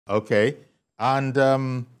Okay.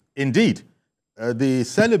 And indeed, the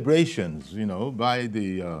celebrations, by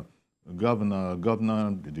the the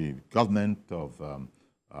government of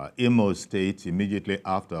Imo State immediately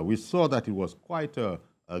after, we saw that it was quite a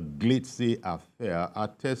glitzy affair,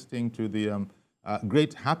 attesting to the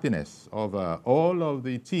great happiness of all of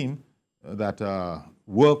the team that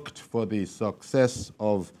worked for the success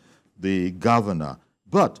of the governor.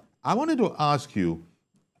 But I wanted to ask you,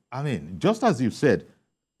 I mean, just as you said,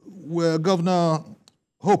 where Governor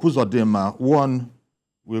Hope Uzodinma won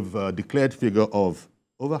with a declared figure of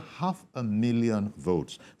over 500,000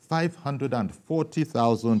 votes,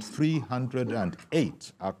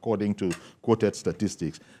 540,308, according to quoted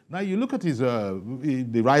statistics. Now you look at his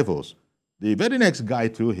the rivals. The very next guy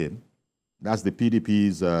to him, that's the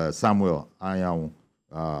PDP's Samuel Anyanwu,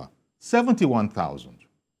 71,000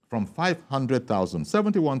 from 500,000,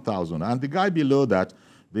 71,000. And the guy below that,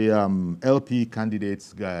 the LP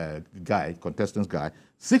candidates guy, contestants guy,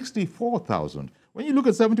 64,000. When you look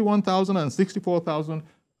at 71,000 and 64,000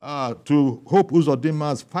 to Hope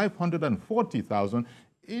Uzodinma's 540,000,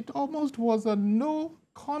 it almost was a no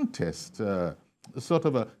contest sort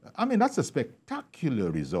of a, I mean, that's a spectacular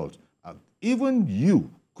result. Even you,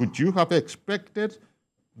 could you have expected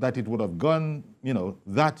that it would have gone,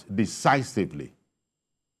 that decisively?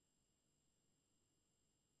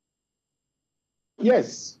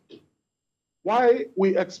 Yes. Why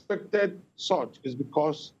we expected such is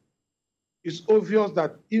because it's obvious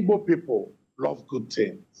that Igbo people love good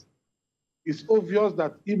things. It's obvious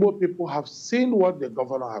that Igbo people have seen what the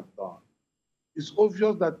governor has done. It's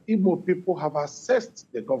obvious that Igbo people have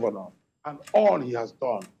assessed the governor and all he has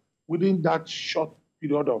done within that short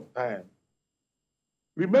period of time.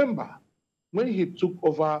 Remember, when he took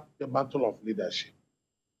over the mantle of leadership,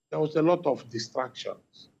 there was a lot of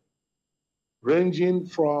distractions, ranging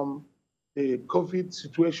from the COVID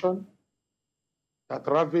situation that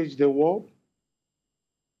ravaged the world.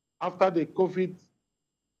 After the COVID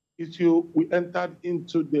issue, we entered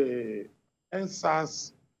into the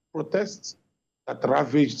NSAS protests that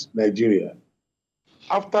ravaged Nigeria.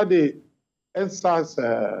 After the NSAS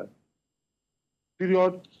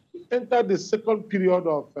period, we entered the second period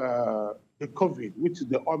of the COVID, which is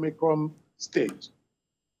the Omicron stage.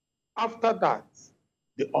 After that,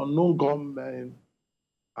 the unknown gunmen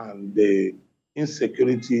and the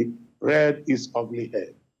insecurity reared its ugly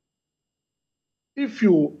head. If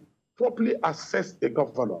you properly assess the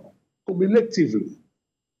governor, cumulatively,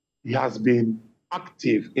 he has been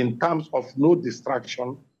active in terms of no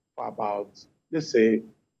distraction for about, let's say,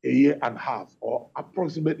 a year and a half or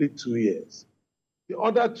approximately 2 years. The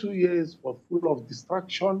other 2 years were full of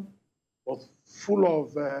distraction, was full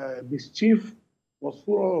of mischief, was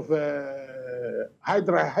full of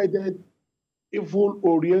hydra-headed,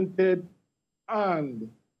 evil-oriented, and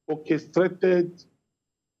orchestrated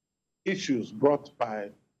issues brought by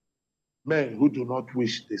men who do not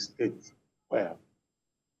wish the state well.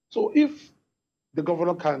 So if the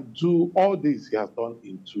governor can do all this he has done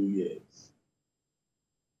in 2 years,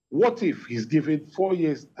 what if he's given 4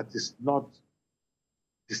 years that is not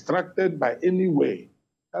distracted by any way?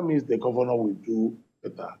 That means the governor will do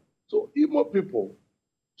better. So Igbo people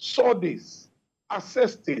saw this,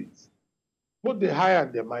 assessed it, both the high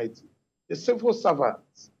and the mighty, the civil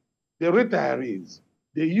servants, the retirees,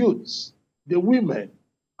 the youths, the women,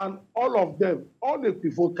 and all of them, all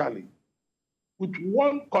equivocally, with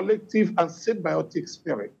one collective and symbiotic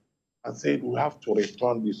spirit, and said, we have to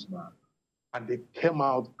return this man. And they came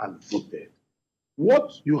out and voted.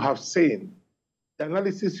 What you have seen, the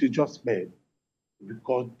analysis you just made,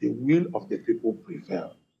 because the will of the people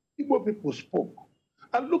prevailed. Igbo people spoke.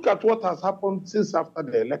 And look at what has happened since after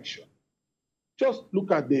the election. Just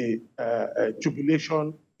look at the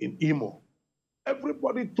jubilation in Imo.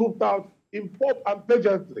 Everybody trooped out in pomp and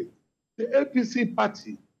pageantry. The APC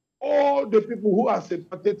party, all the people who are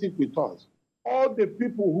sympathetic with us, all the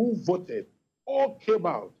people who voted, all came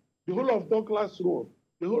out. The whole of Douglas Road,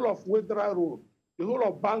 the whole of Wedra Road, the whole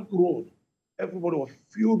of Bank Road, everybody was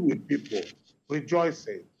filled with people,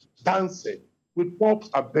 rejoicing, dancing, with pomp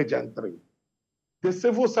and pageantry. The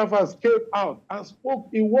civil servants came out and spoke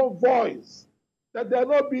in one voice that they are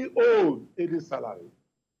not being owed any salary.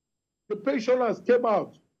 The pensioners came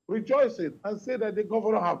out rejoicing and said that the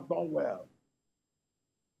governor have done well.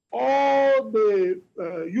 All the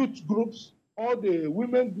youth groups, all the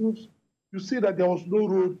women groups, you see that there was no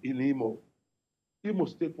road in Imo. Imo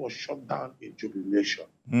State was shut down in jubilation.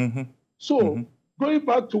 So, going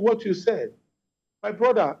back to what you said, my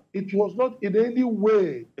brother, it was not in any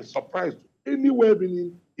way a surprise to anywhere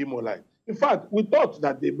in Imo Light. In fact, we thought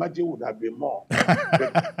that the margin would have been more.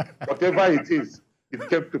 But whatever it is, it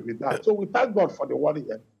came to be that. So we thank God for the 1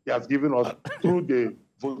 year he has given us through the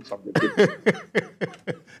votes of the people.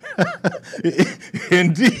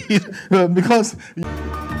 Indeed, because